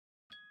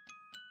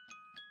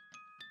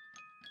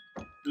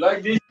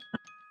Like this.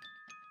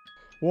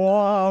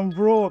 Wow,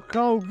 bro,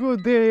 how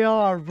good they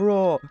are,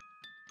 bro.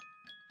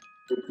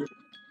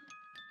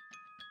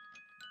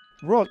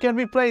 Bro, can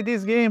we play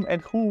this game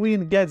and who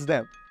wins gets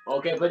them?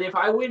 Okay, but if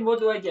I win, what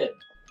do I get?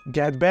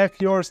 Get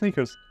back your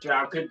sneakers. Sure,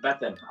 I could bet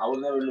them. I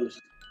will never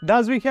lose.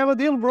 Does we have a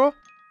deal, bro?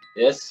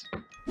 Yes.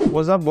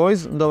 What's up,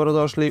 boys?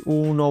 Dobrodošli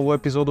u novu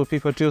epizodu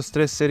FIFA Chill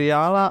Stress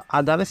serijala,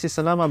 a danas je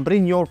sa nama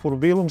Brynjolfur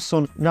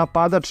Willumsson,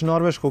 napadač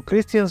norveškog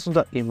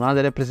Kristiansunda i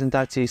mlade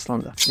reprezentacije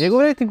Islanda.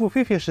 Njegov rating u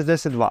FIFA je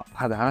 62,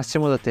 a danas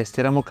ćemo da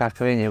testiramo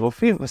kakav je njegov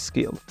FIFA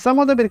skill. Sam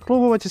odabir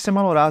klubova će se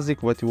malo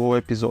razlikovati u ovoj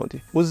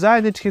epizodi. Uz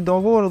zajednički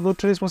dogovor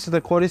odlučili smo se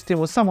da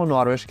koristimo samo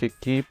norveške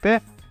ekipe.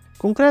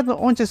 Konkretno,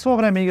 on će svo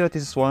vreme igrati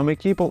sa svojom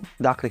ekipom,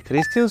 dakle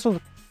Kristiansund,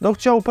 dok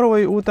će u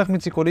prvoj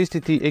utakmici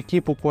koristiti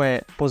ekipu koja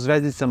je po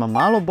zvezdicama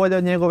malo bolja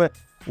od njegove,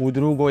 u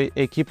drugoj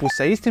ekipu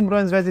sa istim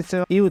brojem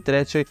zvezdicama i u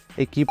trećoj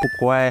ekipu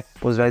koja je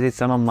po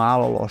zvezdicama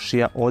malo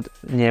lošija od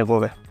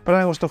njegove. Prvo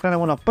nego što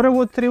krenemo na prvu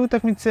od tri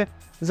utakmice,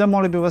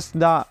 zamolio bih vas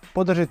da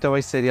podržite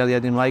ovaj serijal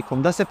jednim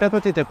lajkom, da se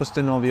pretplatite ako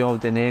ste novi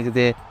ovdje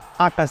negdje,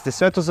 a kad ste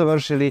sve to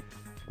završili,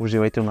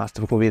 uživajte u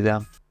nastavku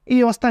videa.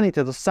 I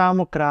ostanite do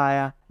samog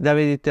kraja da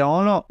vidite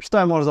ono što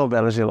je možda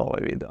obeležilo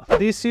ovaj video.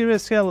 This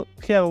series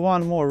have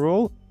one more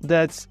rule,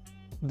 that's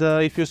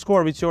if you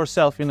score with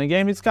yourself in a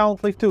game, it's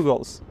count like 2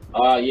 goals.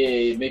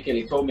 Yeah,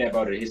 Mikkel, he told me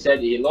about it. He said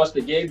he lost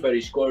the game, but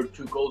he scored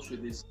 2 goals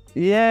with his...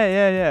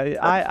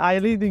 Yeah. I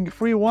leading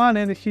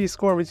 3-1 and he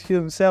scored with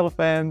himself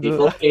and...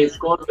 He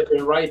scored with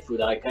the right foot,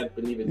 I can't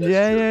believe it. That's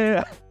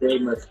yeah.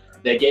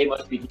 The game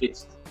must be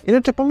glitched.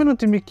 Inače,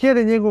 pomenuti Mikkel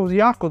je njegov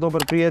jako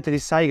dobar prijatelj i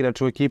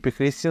saigrač u ekipi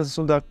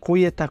Kristiansunda,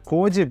 koji je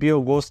također bio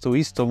gost u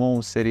istom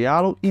ovom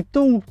serijalu i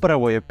to u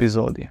prvoj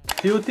epizodi.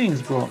 Few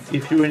things, bro.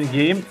 If you're in a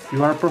game,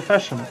 you are a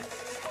professional.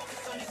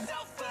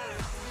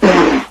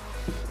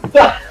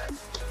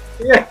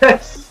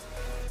 Yes!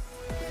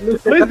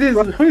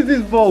 Who is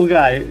this bald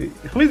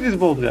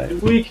guy?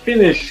 Weak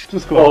finish. To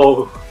score.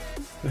 Oh.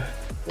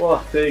 Well,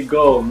 there you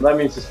go. That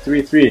means it's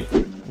 3-3.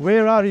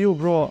 Where are you,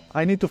 bro?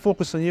 I need to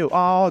focus on you.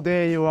 Oh,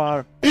 there you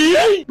are.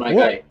 My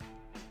guy.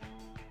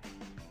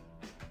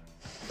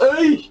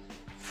 Hey!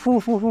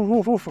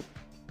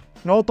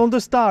 Not on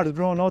the start,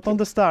 bro. Not on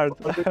the start.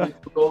 2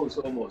 goals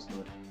almost.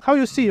 Man. How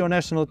you see your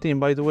national team,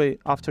 by the way,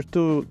 after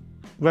 2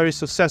 very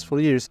successful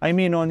years? I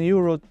mean, on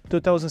Euro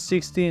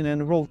 2016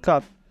 and World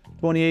Cup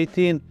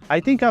 2018. I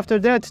think after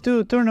that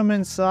 2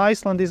 tournaments,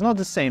 Iceland is not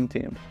the same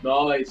team.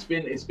 No, it's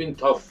been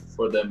tough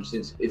for them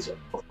since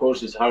of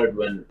course it's hard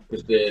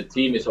because the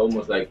team is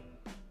almost like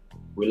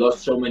we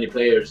lost so many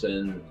players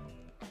and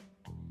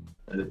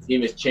the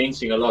team is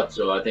changing a lot.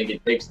 So I think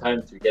it takes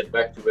time to get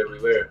back to where we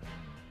were.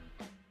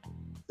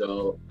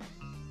 So,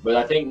 but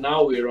I think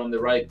now we're on the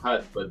right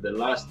path. But the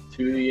last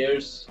 2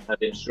 years have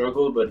been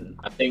struggle. But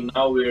I think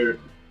now we're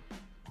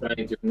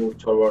trying to move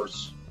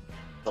towards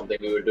something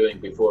we were doing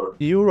before.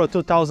 Euro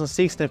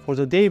 2016 for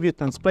the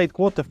debutants played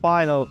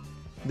quarterfinal.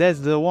 That's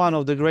one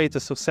of the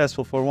greatest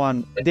successful for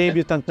one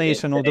debutant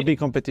nation of the big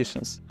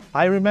competitions.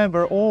 I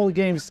remember all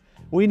games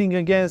winning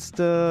against,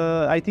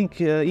 I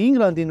think,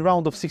 England in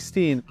round of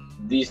 16.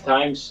 These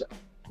times,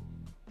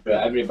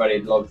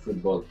 everybody loved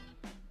football.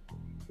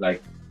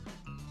 Like,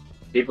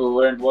 people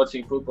weren't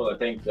watching football. I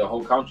think the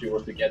whole country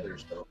was together.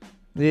 So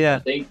yeah, I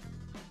think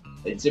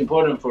it's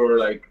important for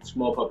like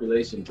small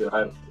population to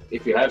have.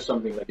 If you have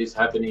something like this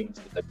happening,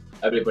 like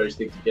everybody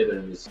stick together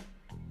in this.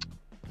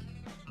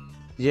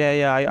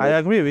 Yeah, I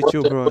agree with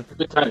you, bro.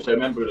 Good times. I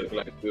remember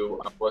like we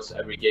watched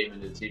every game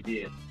in the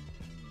TV.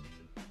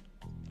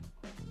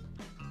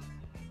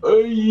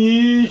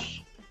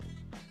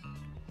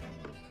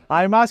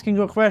 I'm asking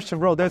you a question,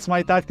 bro. That's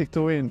my tactic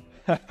to win.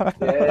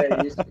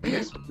 Yeah, you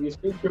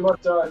speak too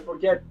much, so I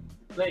forget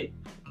to play.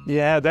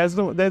 Yeah,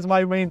 that's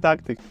my main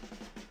tactic.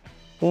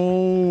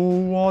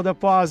 Oh, what a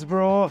pass,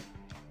 bro.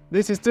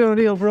 This is too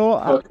real,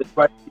 bro.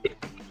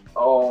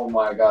 Oh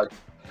my god.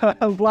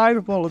 I'm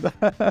blindfolded.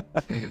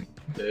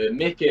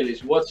 Mikkel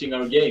is watching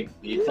our game.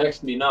 He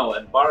texts me now,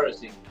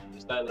 embarrassing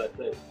the style I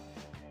play.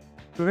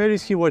 Where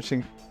is he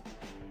watching?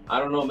 I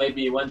don't know,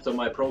 maybe he went to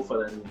my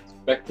profile and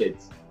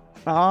spectates.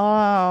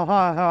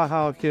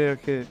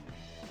 Okay.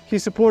 He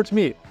supports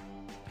me.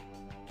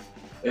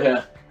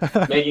 Yeah,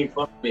 making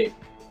fun of me.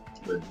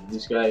 But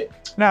this guy...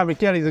 Nah,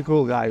 Mikkel is a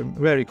cool guy.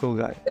 Very cool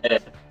guy. Yeah,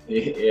 he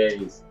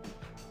is.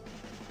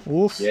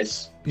 Oof.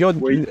 Yes. Yo,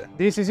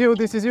 this is you.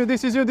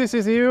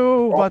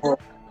 But...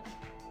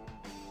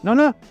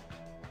 No.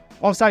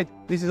 Offside.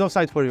 This is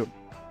offside for you.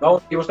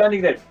 No, he was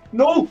standing there.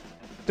 No!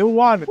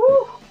 2-1.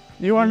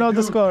 You are not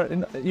the score.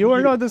 You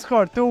are not the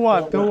score.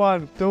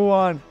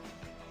 2-1.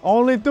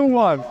 Only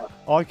 2-1.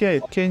 Okay,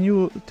 can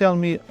you tell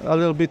me a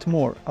little bit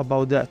more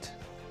about that?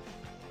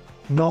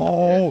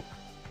 No,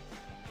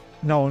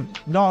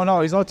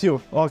 it's not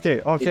you.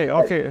 Okay.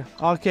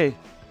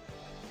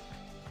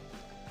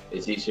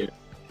 It's easier.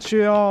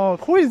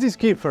 Who is this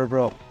keeper,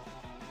 bro?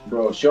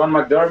 Bro, Sean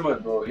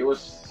McDermott, bro. He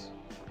was...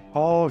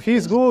 Oh,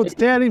 he's good.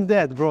 Tell him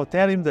that, bro.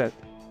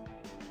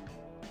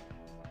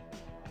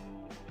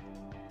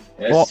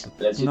 Yes,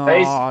 that's his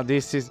face.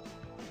 This is...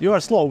 You are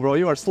slow, bro.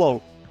 You are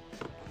slow.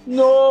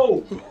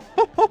 No!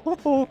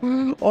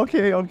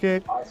 Okay,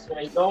 okay.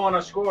 I don't want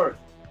to score.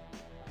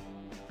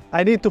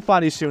 I need to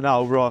punish you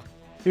now, bro.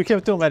 You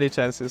have too many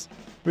chances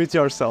with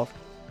yourself.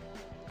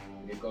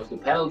 Because the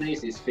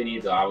penalties is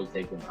finito. I will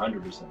take them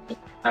 100%.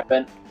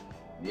 Happen.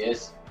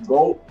 Yes.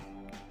 Go.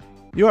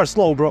 You are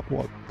slow, bro.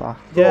 What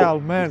the hell,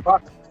 man?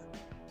 Fuck.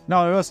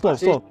 No, you are slow,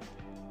 slow.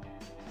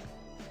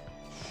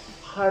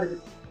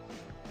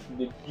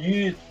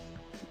 Herregud.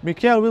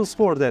 Mikael will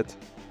score that.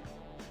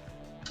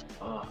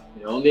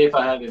 Only if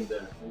I have him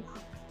there. Oof.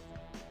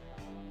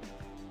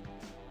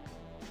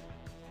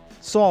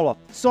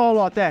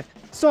 Solo attack.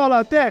 Solo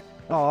attack.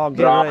 Oh,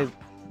 get ready.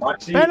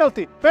 Maxi.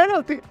 Penalty,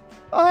 penalty.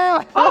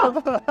 Ah,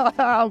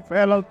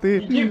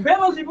 penalty. You give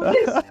penalty for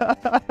this?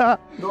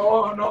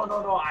 No.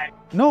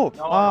 No.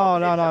 Oh,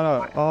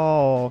 no.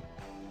 Oh,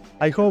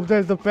 I hope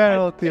there's the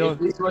penalty. If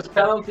this was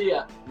penalty,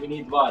 we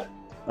need VAR.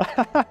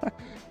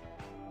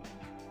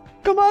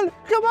 Come on.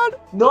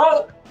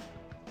 No.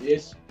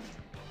 Yes.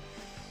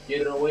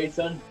 Get it away,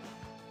 son.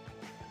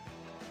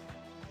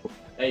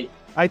 Hey.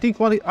 I think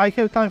I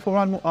have time for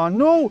one more.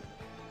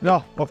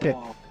 No. Okay.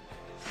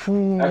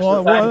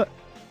 Oh.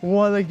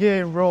 What a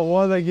game, bro.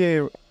 What a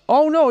game.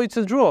 Oh no, it's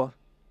a draw.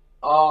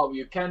 Oh,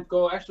 you can't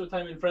go extra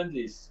time in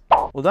friendlies.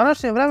 U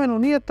današnjem vremenu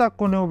nije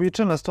tako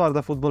neobičajna stvar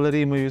da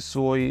fudbaleri imaju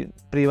svoj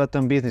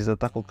privatan biznis, da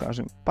tako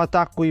kažem. Pa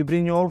tako i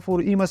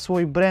Brynjolfur ima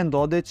svoj brend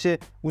odeće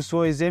u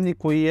svojoj zemlji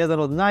koji je jedan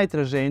od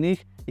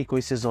najtraženijih i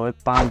koji se zove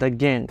Panda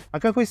Gang. A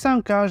kako i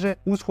sam kaže,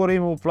 uskoro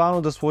ima u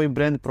planu da svoj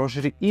brend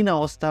proširi i na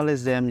ostale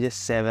zemlje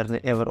Severne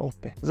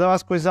Evrope. Za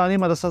vas koji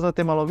zanima da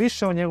saznate malo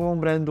više o njegovom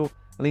brendu,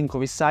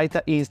 linkovi sajta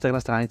i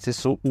Instagram stranice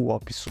su u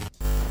opisu.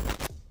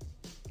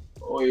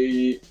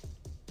 Oj.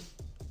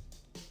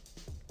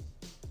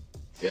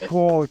 Yeah.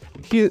 Oh,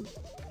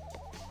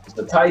 It's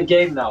a tight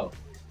game now.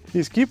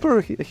 his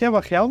keeper have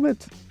a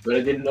helmet? But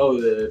I didn't know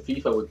the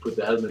FIFA would put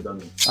the helmet on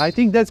him. I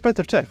think that's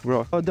better check,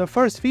 bro. The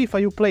first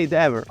FIFA you played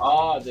ever.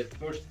 The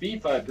first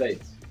FIFA I played.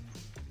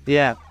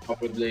 Yeah.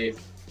 Probably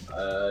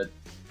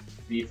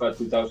FIFA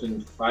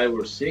 2005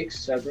 or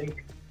 6, I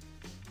think.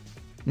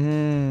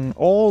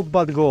 Old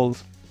but gold.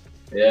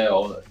 Yeah,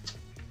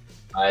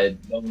 I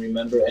don't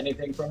remember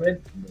anything from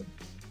it. But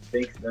I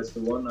think that's the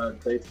one I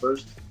played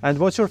first. And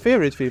what's your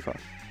favorite FIFA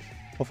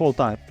of all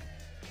time?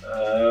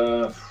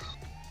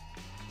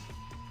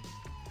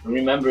 I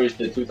remember it's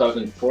the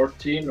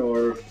 2014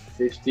 or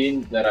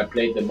 15 that I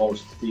played the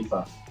most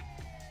FIFA.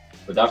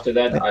 But after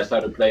that, I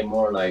started playing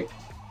more like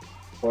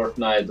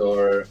Fortnite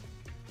or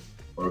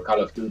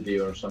Call of Duty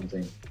or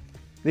something.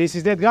 This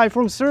is that guy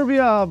from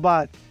Serbia,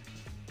 but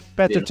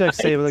better check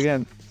save it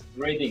again.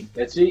 Rating,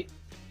 let's see.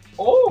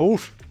 Oh!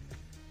 Oof.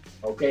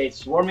 Okay,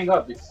 it's warming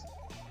up. It's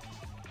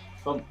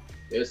fun.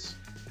 Yes.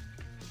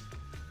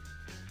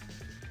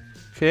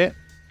 Okay.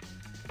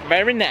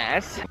 Very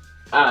nice.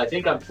 I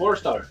think I'm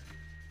 4-star.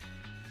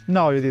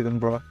 No, you didn't,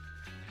 bro.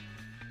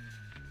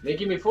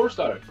 Making me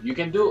 4-star. You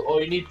can do,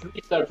 or you need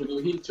 3-star to do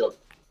heel chop.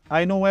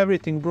 I know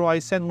everything, bro. I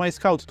sent my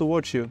scout to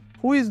watch you.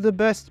 Who is the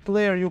best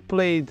player you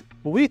played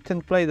with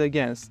and played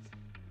against?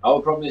 I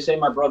would probably say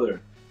my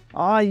brother.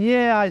 Ah,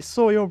 yeah, I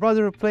saw your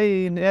brother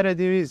play in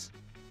Eredivisie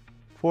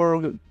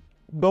for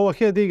Go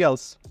Ahead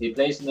Eagles. He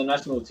plays in the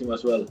national team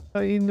as well.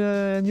 In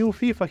new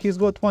FIFA, he's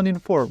got one in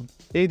form,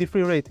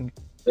 83 rating.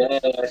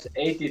 That's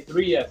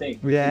 83, I think.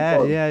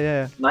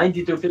 Yeah.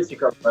 92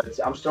 physical, but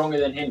I'm stronger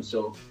than him,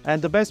 so.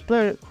 And the best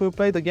player who you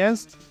played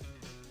against?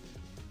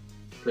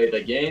 Played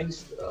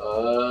against?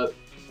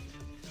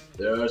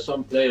 There are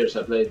some players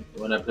I played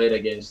when I played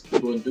against.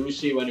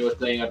 Gunduzi when he was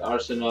playing at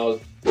Arsenal.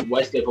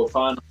 Wesley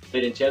Fofana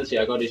played in Chelsea.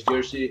 I got his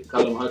jersey.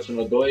 Callum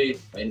Hudson-Odoi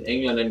in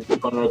England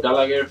and Conor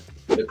Gallagher.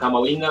 The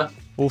Kamawinga.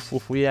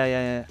 Oof,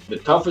 yeah. The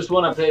toughest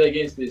one I played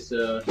against is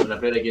when I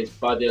played against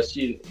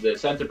Badiashile, the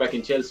centre back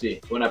in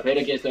Chelsea. When I played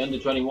against the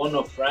under-21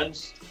 of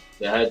France,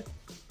 they had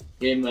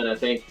him and I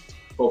think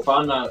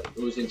Fofana,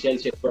 who was in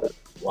Chelsea as well.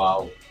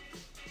 Wow.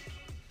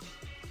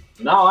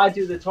 Now I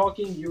do the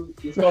talking, you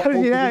stop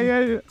focusing.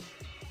 Yeah.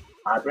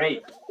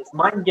 Great. It's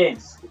mind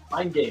games. It's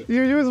mind games.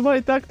 You use my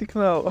tactic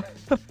now.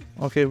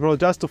 Okay, bro,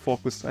 just to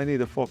focus. I need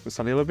to focus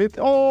a little bit.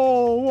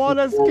 Oh, what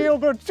a skill,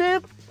 bro.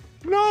 Chip!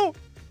 No!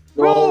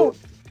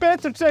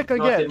 Better check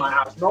again. Not in my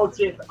house. No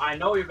chip. I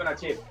know you're gonna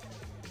chip.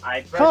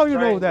 How you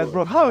know that,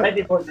 bro?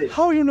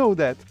 How you know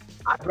that?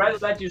 I'd rather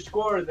let you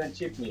score than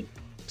chip me.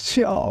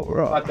 Oh,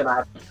 bro. Not gonna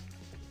happen.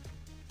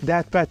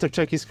 That better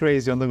check is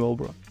crazy on the goal,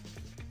 bro.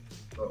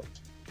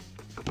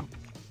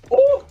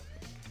 Oh!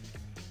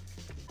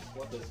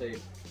 What a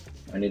save.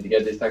 I need to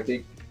get this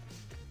tactic.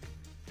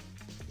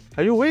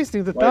 Are you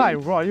wasting the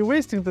time, bro? Are you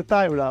wasting the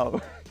time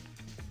now?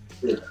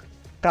 Yeah.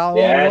 Come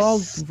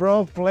on,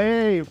 bro,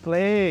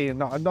 play.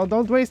 No,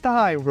 don't waste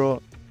time,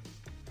 bro.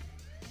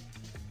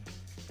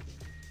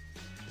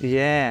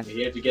 Yeah.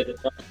 We have to get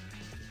it done.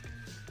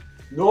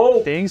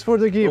 No! Thanks for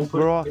the gift,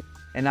 bro.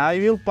 And I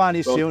will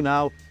punish you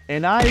now.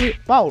 And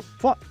wow,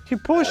 fuck, he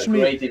pushed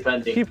me. Great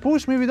defending. He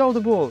pushed me without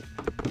the ball.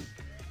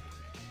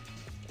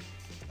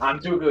 I'm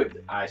too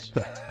good. I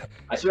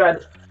should have.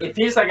 It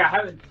feels like I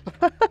haven't.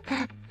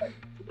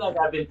 Like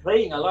I've been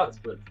playing a lot,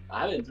 but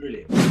I haven't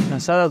really. A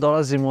sada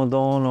dolazimo do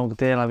onog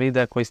dela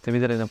videa koji ste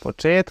vidjeli na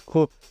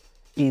početku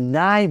i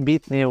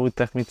najbitnije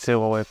utakmice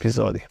u ovoj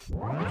epizodi.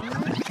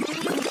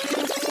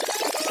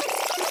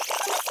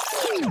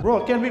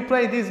 Bro, can we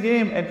play this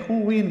game and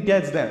who win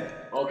gets them?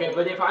 Okay,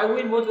 but if I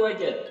win, what do I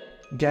get?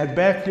 Get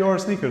back your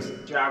sneakers.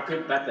 Yeah, I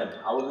could bet them.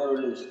 I will never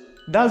lose.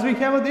 Does we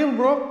have a deal,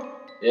 bro?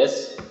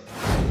 Yes.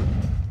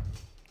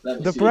 Let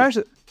me The see.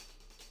 pressure.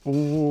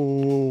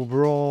 Ooh,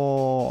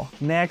 bro.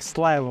 Next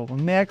level.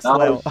 Next Now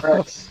level.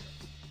 press.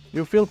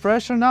 You feel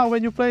pressure now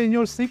when you play in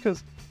your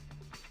sneakers?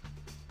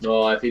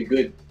 No, I feel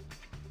good.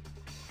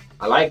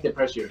 I like the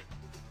pressure.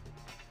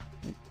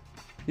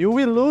 You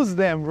will lose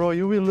them, bro.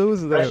 You will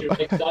lose them. Pressure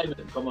makes diamond.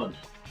 Come on.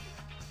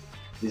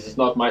 This is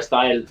not my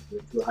style.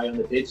 We're too high on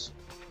the pitch.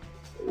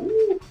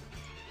 Ooh.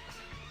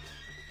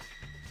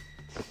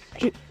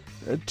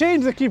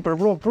 Change the keeper,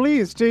 bro.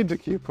 Please change the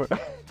keeper.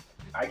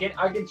 I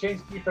can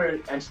change keeper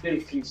and still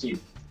clean sheet.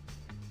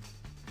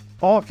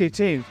 Okay,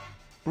 change.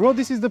 Bro,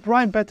 this is the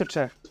prime Petr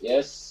Cech.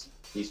 Yes,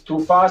 he's too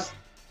fast.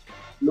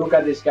 Look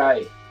at this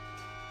guy.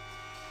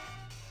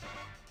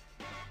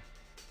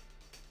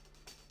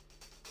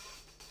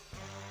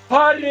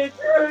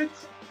 Dude!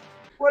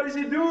 What is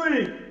he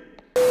doing?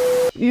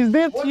 Is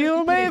that What you,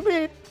 is it?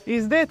 baby?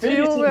 Is that Finish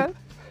you, it. man?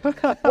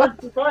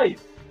 1-5.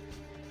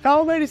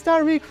 How many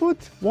star weak foot?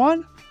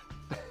 One?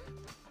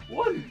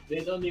 One. They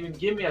don't even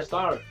give me a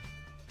star.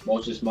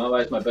 Moses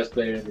Mava is my best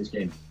player in this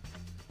game.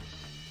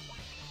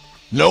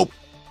 Nope.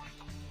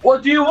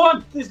 What do you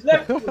want? This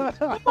left foot.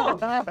 Come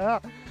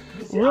on.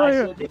 This,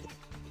 Right.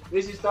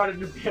 this is starting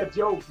to be a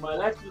joke. My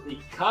left foot, he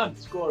can't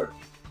score.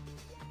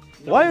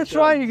 No Why are you chance.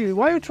 trying?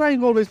 Why are you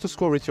trying always to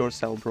score it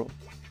yourself, bro?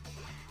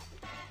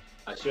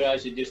 I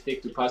should just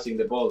stick to passing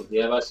the ball. We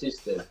have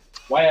assist there.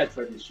 Why I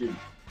try to shoot?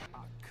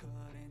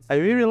 I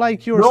really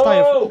like your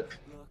style.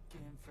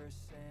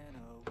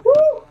 Woo!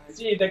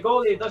 See, the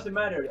goalie, it doesn't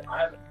matter. I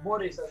have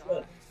Morris as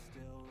well.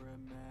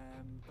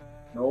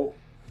 No.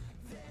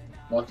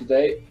 Not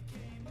today.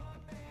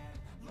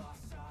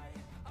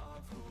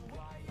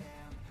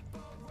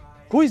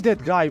 Who is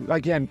that guy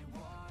again?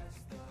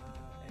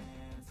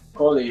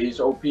 Goalie is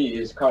OP,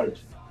 his card.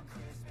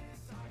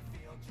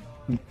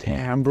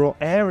 Damn, bro.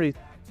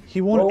 He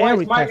won Well, why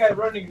every is my guy tackle.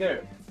 running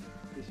there?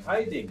 He's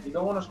hiding. He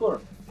don't want to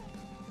score.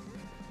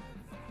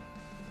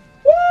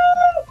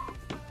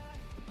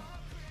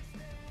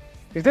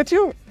 Is that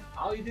you?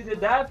 Oh, you did the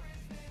dab?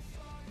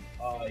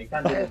 Oh, you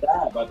can't do the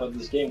dab. I thought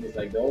this game was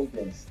like the old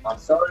ones. I'm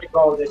sorry,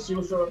 bro. The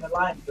shoes are on the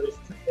line, but it's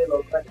 2-0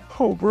 already.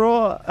 Oh,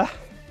 bro.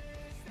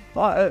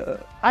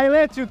 I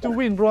let you to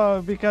win,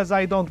 bro, because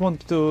I don't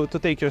want to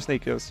take your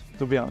sneakers,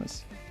 to be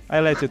honest. I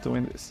let you to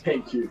win this.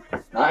 Thank you.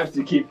 I have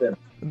to keep them.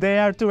 They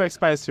are too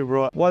expensive,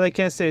 bro. What I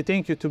can say,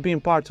 thank you to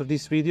being part of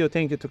this video.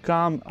 Thank you to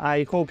come.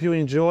 I hope you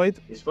enjoyed.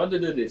 It's fun to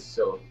do this,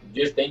 so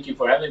just thank you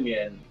for having me,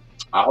 and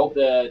I hope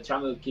the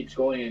channel keeps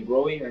going and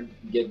growing and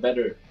get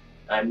better.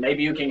 And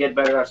maybe you can get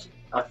better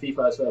at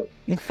FIFA as well.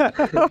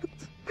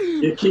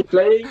 You keep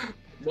playing,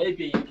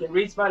 maybe you can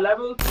reach my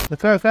level. Na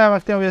kraju krajeva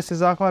htio bih da se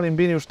zahvalim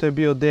Biniju što je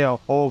bio deo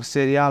ovog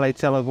serijala i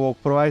celog ovog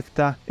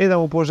projekta i da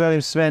mu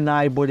poželim sve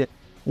najbolje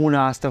u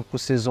nastavku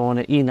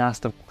sezone i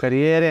nastavku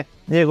karijere.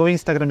 Njegov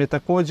Instagram je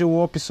također u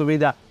opisu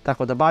videa,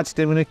 tako da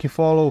bacite mu neki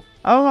follow.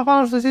 A vama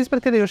hvala što ste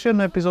ispratili još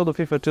jednu epizodu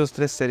FIFA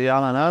Stress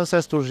serijala. Nadam se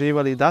da ste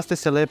uživali, da ste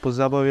se lepo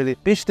zabavili.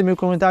 Pišite mi u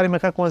komentarima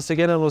kako vam se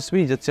generalno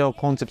sviđa cijel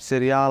koncept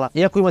serijala.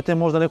 I ako imate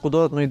možda neku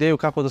dodatnu ideju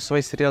kako da se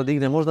ovaj serijal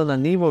digne možda na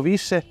nivo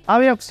više. A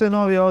vi ako ste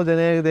novi ovdje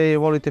negdje i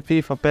volite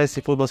FIFA, PES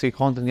i fudbalski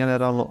kontent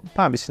generalno,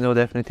 pa mislim da je ovo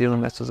definitivno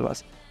mjesto za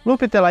vas.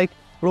 Lupite like,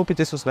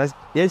 lupite subscribe,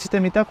 jer ćete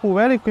mi tako u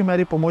velikoj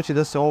meri pomoći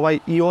da se ovaj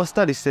i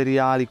ostali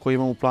serijali koji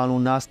imam u planu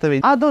nastave.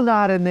 A do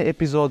naredne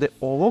epizode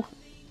ovog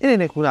ili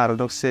nekog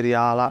narodnog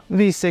serijala,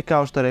 vi se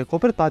kao što rekao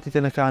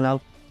pretplatite na kanal,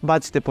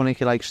 bacite po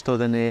neki like što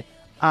da ne,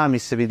 a mi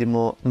se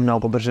vidimo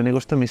mnogo brže nego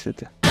što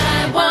mislite.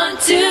 I want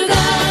to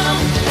go.